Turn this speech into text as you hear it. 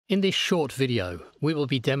In this short video, we will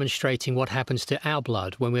be demonstrating what happens to our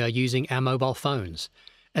blood when we are using our mobile phones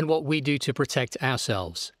and what we do to protect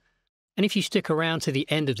ourselves. And if you stick around to the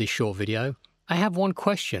end of this short video, I have one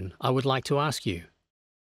question I would like to ask you.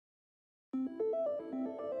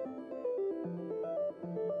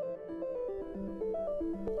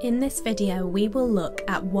 In this video, we will look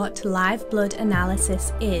at what live blood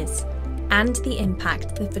analysis is and the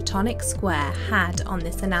impact the Photonic Square had on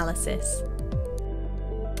this analysis.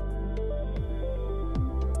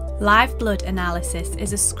 Live blood analysis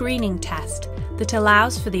is a screening test that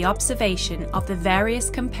allows for the observation of the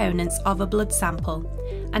various components of a blood sample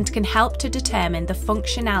and can help to determine the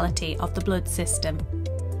functionality of the blood system.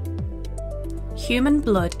 Human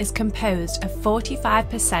blood is composed of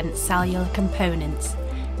 45% cellular components,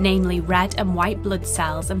 namely red and white blood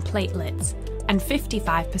cells and platelets, and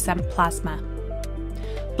 55% plasma.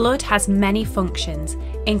 Blood has many functions,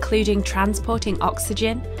 including transporting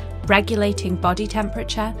oxygen, regulating body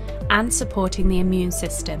temperature, and supporting the immune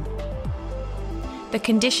system. The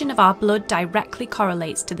condition of our blood directly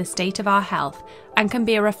correlates to the state of our health and can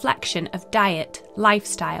be a reflection of diet,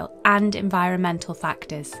 lifestyle, and environmental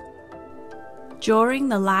factors. During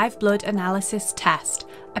the live blood analysis test,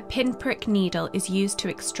 a pinprick needle is used to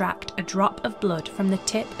extract a drop of blood from the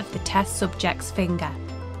tip of the test subject's finger.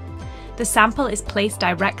 The sample is placed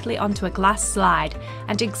directly onto a glass slide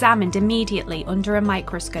and examined immediately under a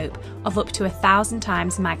microscope of up to 1,000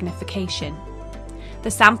 times magnification.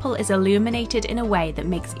 The sample is illuminated in a way that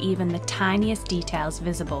makes even the tiniest details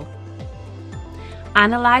visible.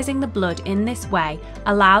 Analysing the blood in this way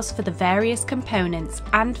allows for the various components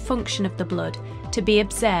and function of the blood to be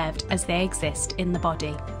observed as they exist in the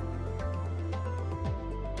body.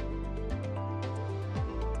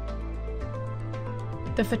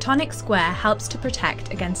 The Photonic Square helps to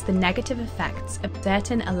protect against the negative effects of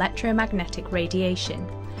certain electromagnetic radiation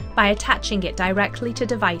by attaching it directly to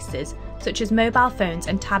devices such as mobile phones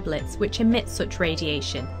and tablets which emit such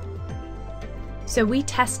radiation. So we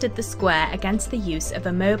tested the square against the use of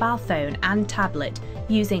a mobile phone and tablet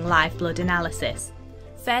using live blood analysis.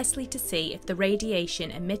 Firstly, to see if the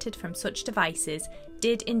radiation emitted from such devices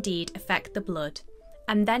did indeed affect the blood,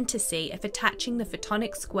 and then to see if attaching the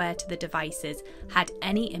Photonic Square to the devices had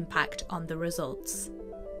any impact on the results.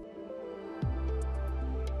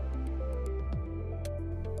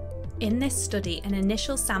 In this study, an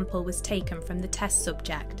initial sample was taken from the test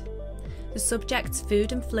subject. The subject's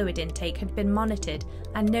food and fluid intake had been monitored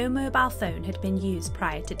and no mobile phone had been used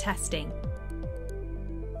prior to testing.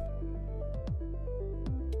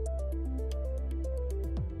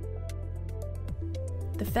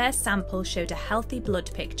 The first sample showed a healthy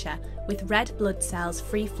blood picture with red blood cells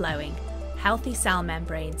free-flowing, healthy cell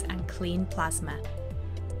membranes and clean plasma.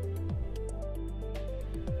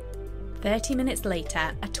 30 minutes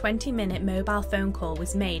later, a 20-minute mobile phone call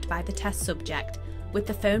was made by the test subject, with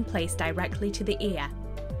the phone placed directly to the ear.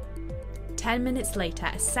 10 minutes later,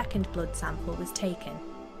 a second blood sample was taken.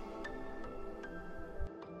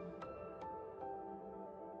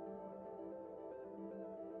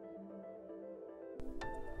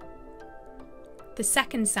 The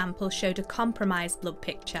second sample showed a compromised blood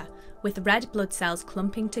picture, with red blood cells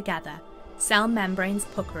clumping together, cell membranes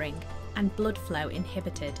puckering, and blood flow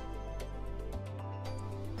inhibited.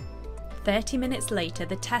 30 minutes later,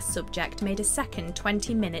 the test subject made a second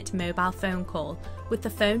 20-minute mobile phone call, with the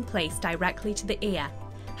phone placed directly to the ear.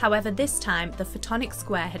 However, this time the Photonic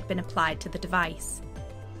Square had been applied to the device.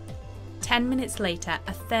 10 minutes later,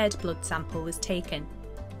 a third blood sample was taken.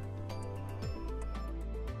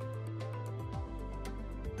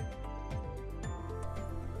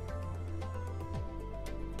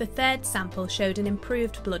 The third sample showed an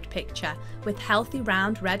improved blood picture with healthy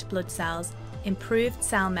round red blood cells, improved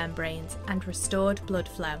cell membranes and restored blood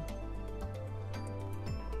flow.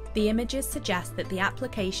 The images suggest that the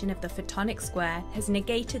application of the Photonic Square has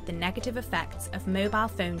negated the negative effects of mobile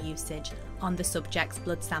phone usage on the subject's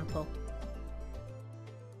blood sample.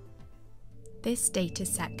 This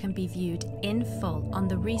dataset can be viewed in full on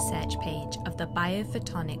the research page of the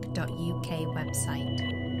biophotonic.uk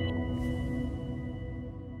website.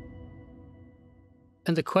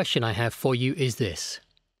 And the question I have for you is this.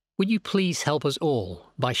 Would you please help us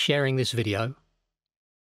all by sharing this video?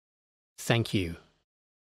 Thank you.